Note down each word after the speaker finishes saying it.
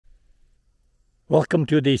Welcome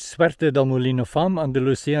to the Suerte del Molino farm,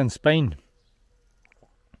 Andalusia in Spain.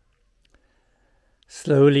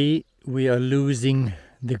 Slowly we are losing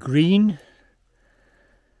the green.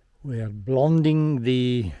 We are blonding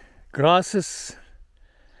the grasses.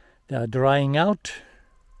 They are drying out,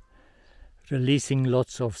 releasing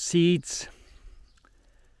lots of seeds.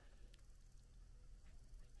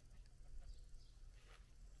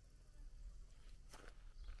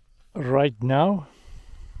 Right now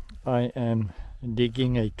I am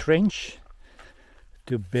digging a trench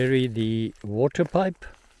to bury the water pipe.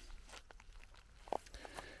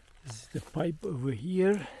 This is the pipe over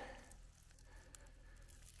here.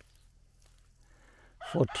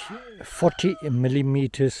 40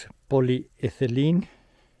 millimeters polyethylene.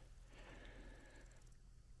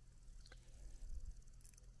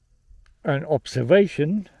 An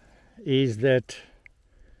observation is that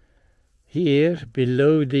here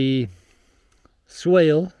below the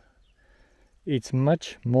swale it's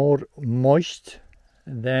much more moist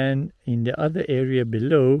than in the other area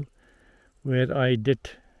below where I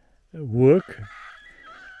did work,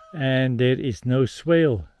 and there is no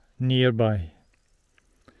swale nearby.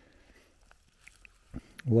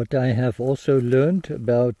 What I have also learned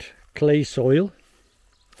about clay soil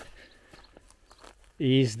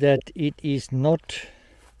is that it is not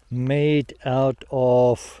made out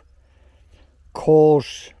of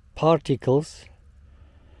coarse particles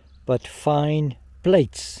but fine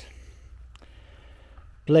plates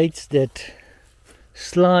that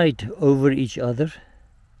slide over each other,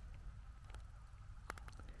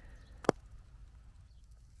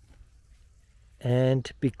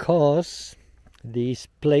 and because these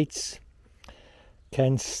plates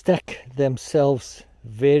can stack themselves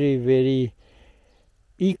very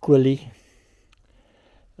equally,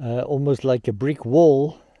 almost like a brick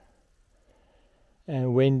wall,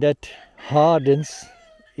 and when that hardens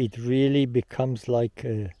it really becomes like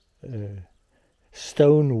a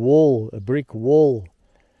stone wall, a brick wall.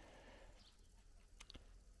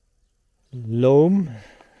 Loam,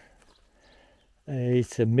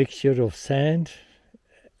 it's a mixture of sand,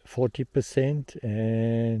 40%,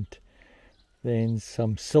 and then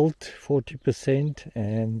some silt, 40%,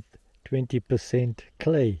 and 20%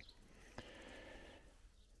 clay.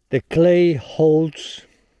 The clay holds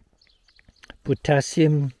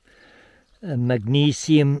potassium,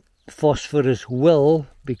 magnesium, phosphorus well,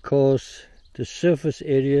 because the surface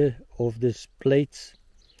area of these plates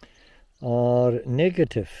are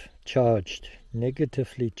negatively charged,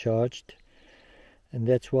 and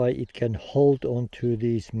that's why it can hold on to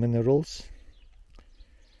these minerals.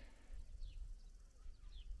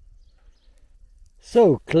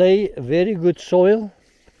 So clay, very good soil.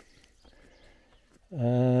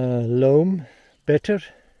 Loam, better.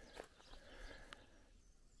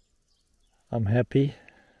 I'm happy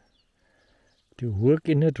to work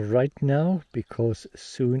in it right now because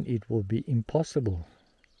soon it will be impossible.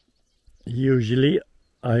 Usually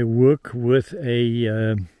I work with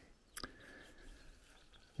a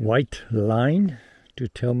white line to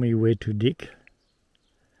tell me where to dig.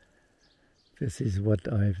 This is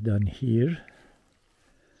what I've done here,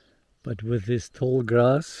 but with this tall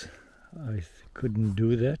grass I couldn't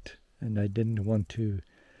do that, and I didn't want to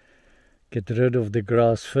get rid of the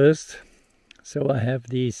grass first. So I have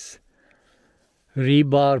these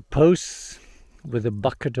rebar posts with a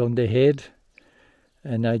bucket on the head,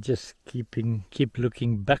 and I just keep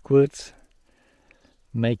looking backwards,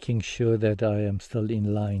 making sure that I am still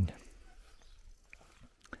in line.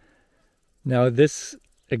 Now this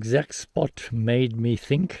exact spot made me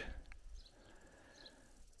think,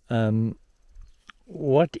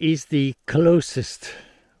 what is the closest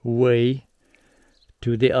way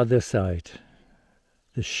to the other side?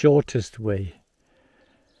 The shortest way.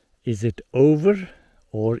 Is it over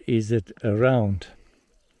or is it around?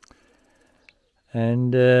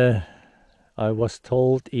 And I was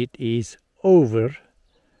told it is over,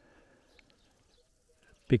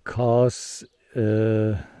 because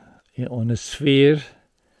on a sphere,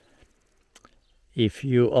 if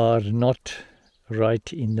you are not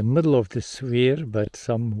right in the middle of the sphere but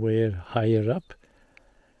somewhere higher up,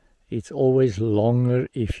 it's always longer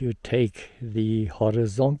if you take the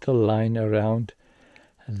horizontal line around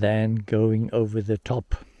than going over the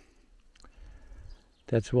top.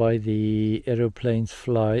 That's why the aeroplanes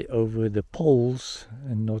fly over the poles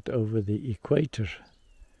and not over the equator.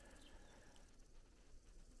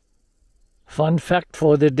 Fun fact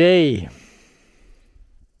for the day.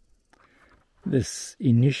 This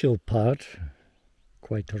initial part,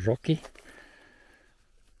 quite rocky.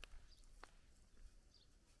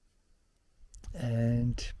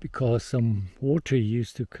 And because some water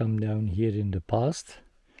used to come down here in the past,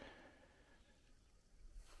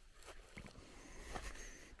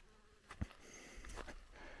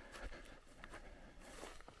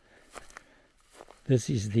 This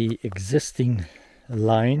is the existing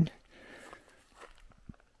line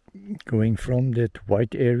going from that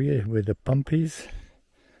white area where the pump is.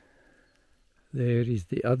 There is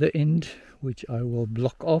the other end, which I will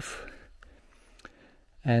block off,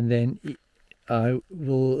 and then I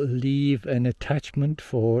will leave an attachment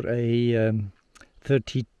for a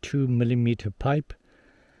 32mm pipe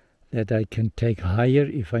that I can take higher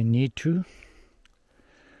if I need to.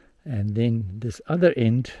 And then this other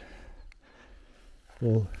end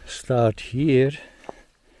will start here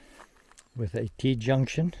with a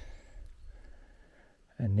T-junction,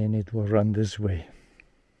 and then it will run this way.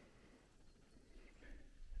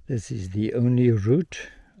 This is the only route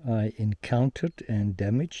I encountered and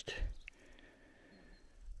damaged.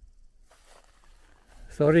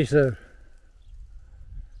 Sorry, sir.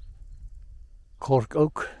 Cork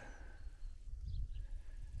oak.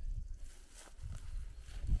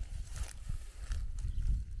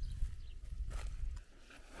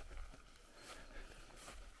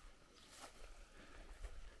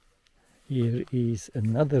 Here is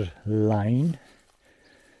another line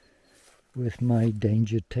with my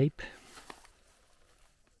danger tape.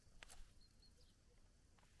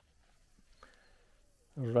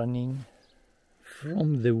 Running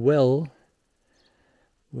from the well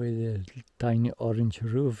where the tiny orange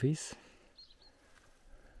roof is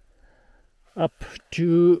up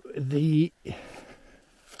to the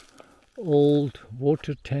old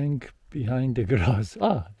water tank behind the grass.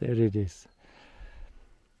 Ah, there it is.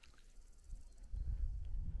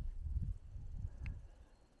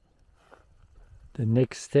 The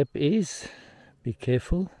next step is, be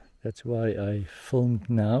careful, that's why I filmed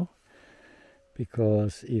now,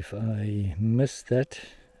 because if I miss that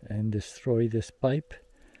and destroy this pipe,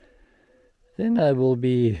 then I will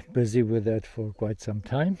be busy with that for quite some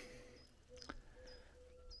time.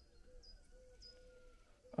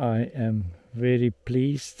 I am very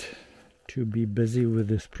pleased to be busy with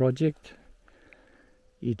this project.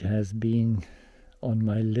 It has been on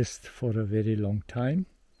my list for a very long time.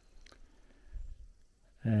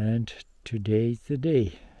 And today's the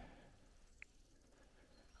day.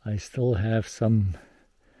 I still have some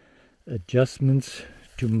adjustments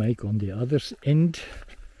to make on the other end.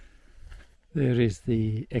 There is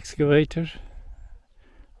the excavator.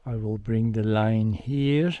 I will bring the line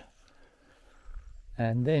here,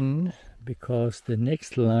 and then because the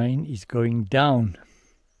next line is going down,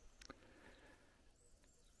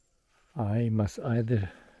 I must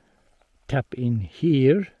either tap in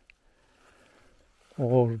here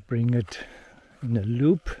or bring it in a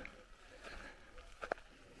loop.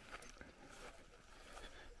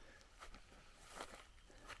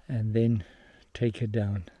 And then take it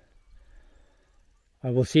down. I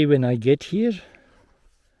will see when I get here.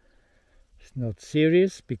 It's not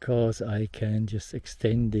serious because I can just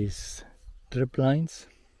extend these drip lines.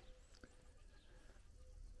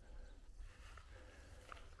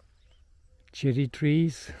 Cherry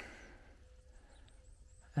trees.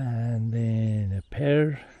 And then a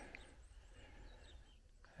pear,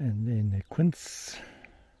 and then a quince.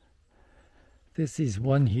 This is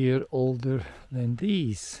 1 year older than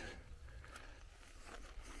these.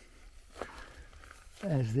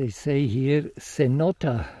 As they say here,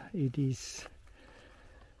 cenota, it is,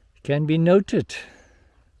 can be noted.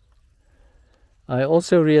 I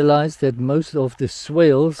also realized that most of the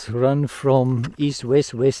swales run from east,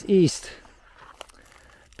 west, west, east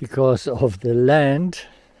because of the land.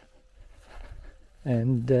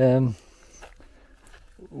 And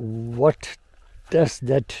what does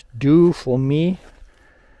that do for me?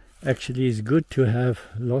 Actually, it's good to have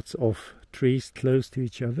lots of trees close to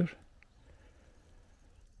each other.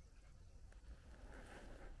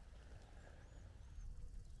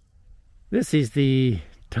 This is the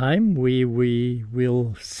time we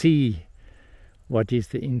will see what is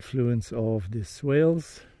the influence of the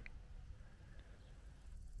swales.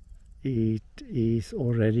 It is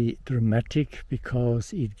already dramatic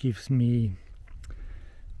because it gives me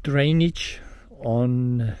drainage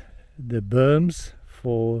on the berms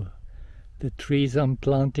for the trees I'm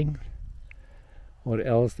planting, or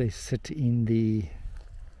else they sit in the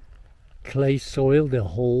clay soil, the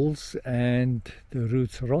holes, and the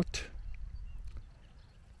roots rot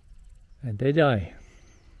and they die.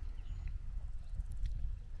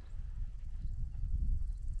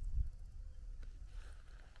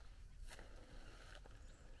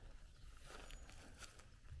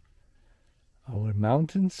 Our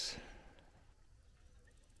mountains.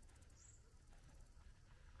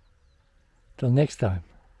 Till next time.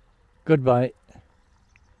 Goodbye.